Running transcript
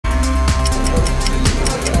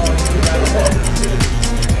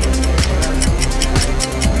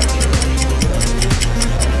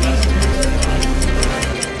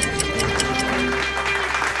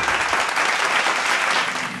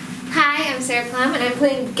Sarah Plum, and I'm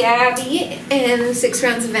playing Gabby in 6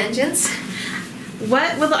 Rounds of Vengeance.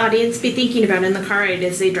 What will the audience be thinking about in the car ride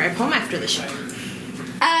as they drive home after the show?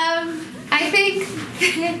 I think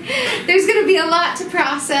there's going to be a lot to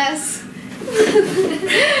process.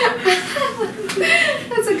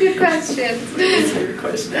 That's a good question. That's a good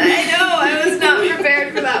question. I know, I was not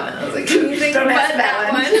prepared for that one. I was like, can you think about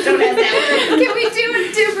that one? Don't ask that one. Can we do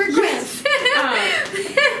a different question?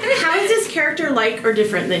 How is this character like or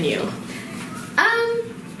different than you?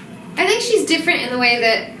 I think she's different in the way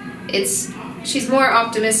that she's more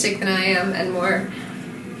optimistic than I am and more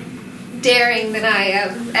daring than I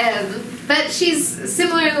am. But she's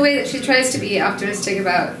similar in the way that she tries to be optimistic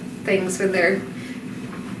about things when they're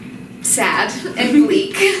sad and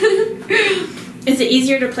bleak. Is it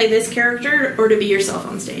easier to play this character or to be yourself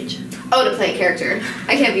on stage? Oh, to play a character.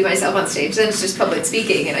 I can't be myself on stage. Then it's just public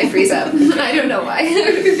speaking and I freeze up. I don't know why.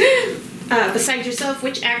 Besides yourself,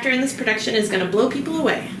 which actor in this production is going to blow people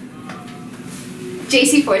away?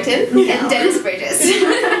 J.C. Fortin and Dennis Burgess.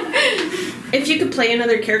 If you could play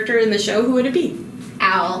another character in the show, who would it be?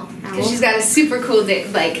 Owl. Because she's got a super cool,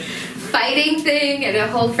 fighting thing and a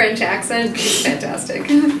whole French accent. She's fantastic.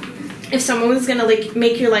 If someone was going to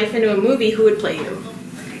make your life into a movie, who would play you?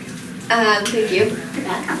 Thank you.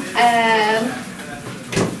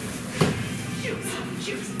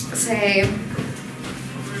 Say.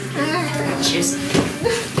 Choose.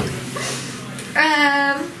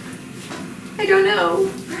 I don't know.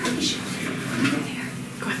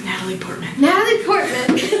 Go with Natalie Portman. Natalie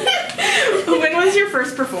Portman. When was your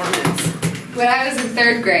first performance? When I was in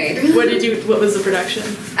 3rd grade. What was the production?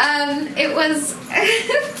 It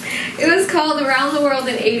was called Around the World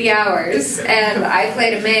in 80 Hours, and I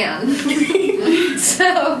played a man.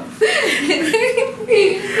 So.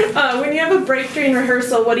 When you have a break during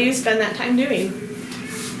rehearsal, what do you spend that time doing?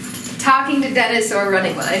 Talking to Dennis or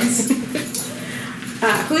running lines.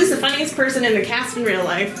 Who's the funniest person in the cast in real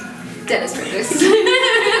life? Dennis Burgess.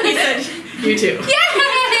 He said you too.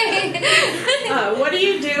 Yay! What do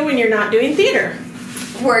you do when you're not doing theater?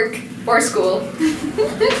 Work or school.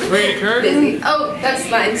 Ready to curve? Busy. Oh, that's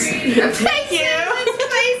mine. Thank you.